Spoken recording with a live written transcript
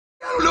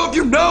don't know if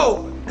you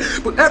know,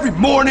 but every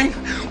morning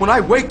when I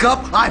wake up,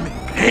 I'm in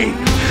pain.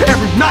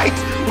 Every night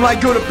when I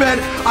go to bed,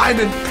 I'm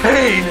in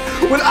pain.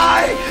 When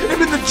I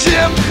am in the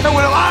gym and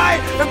when I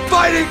am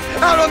fighting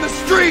out on the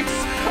streets,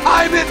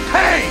 I'm in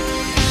pain.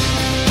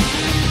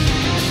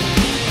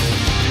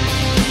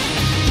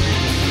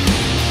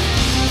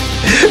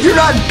 If you're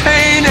not in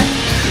pain,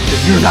 then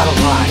you're not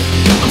alive.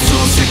 I'm so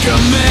sick of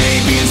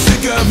me, being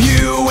sick of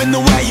you, and the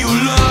way you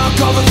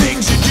look, all the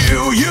things you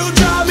do. You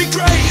drive me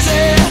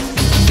crazy,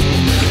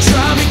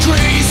 drive me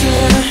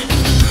crazy.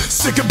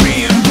 Sick of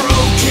being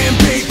broken,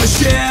 paper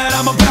shit.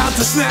 I'm about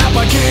to snap,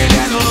 I can't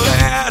handle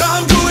that.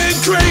 I'm going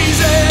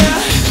crazy,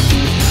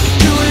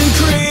 going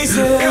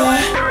crazy.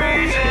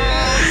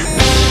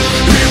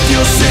 If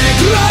you're sick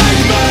like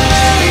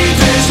me,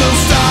 there's no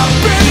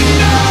stopping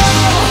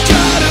now.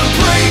 Gotta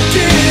break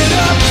it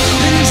up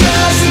and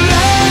just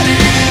let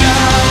it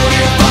out.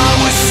 If I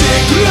was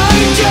sick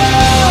like you,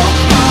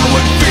 I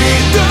would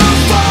feed the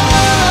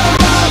fire.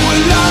 I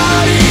would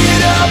light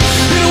it up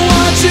and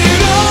watch it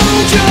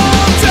all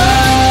come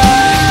down.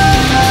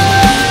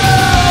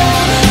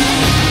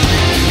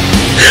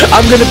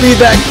 I'm gonna be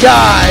that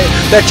guy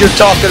that you're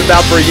talking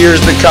about for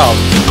years to come.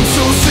 I'm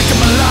so sick of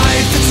my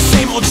life, it's the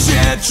same old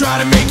shit. Try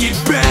to make it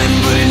bend,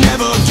 but it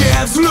never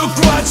gets. Look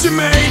what you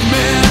made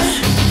me,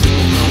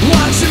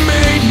 what you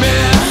made me.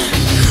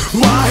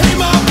 Why, hey,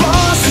 my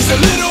boss is a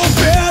little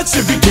bitch.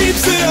 If he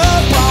keeps it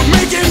up, I'll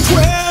make him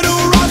quit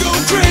or I'll go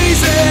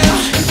crazy.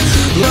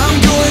 I'm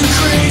going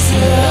crazy.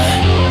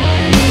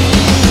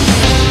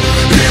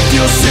 If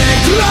you're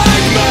sick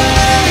like me,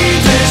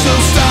 there's no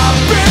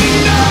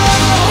stopping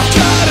now.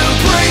 Gotta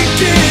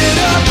break it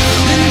up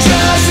and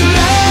just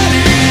let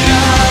it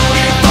out.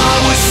 If I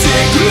was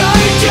sick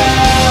like you,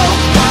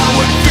 I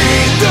would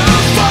feed the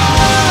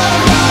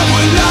fire. I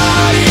would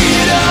light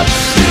it up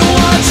and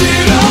watch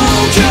it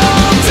all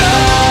come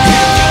down.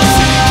 If you're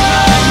sick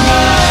like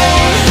me,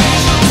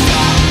 there's no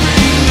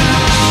stopping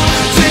now.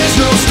 If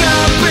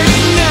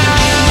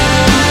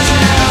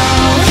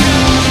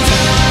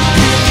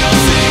you're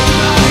sick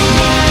like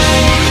me,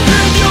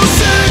 if you're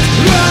sick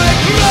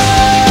like me.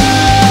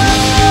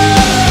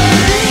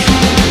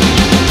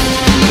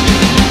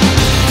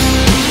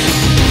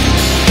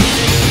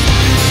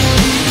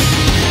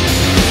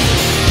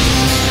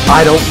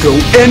 I don't go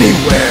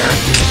anywhere,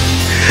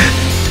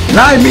 and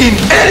I mean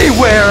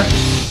anywhere,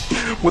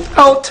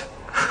 without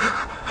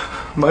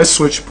my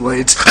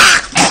switchblades.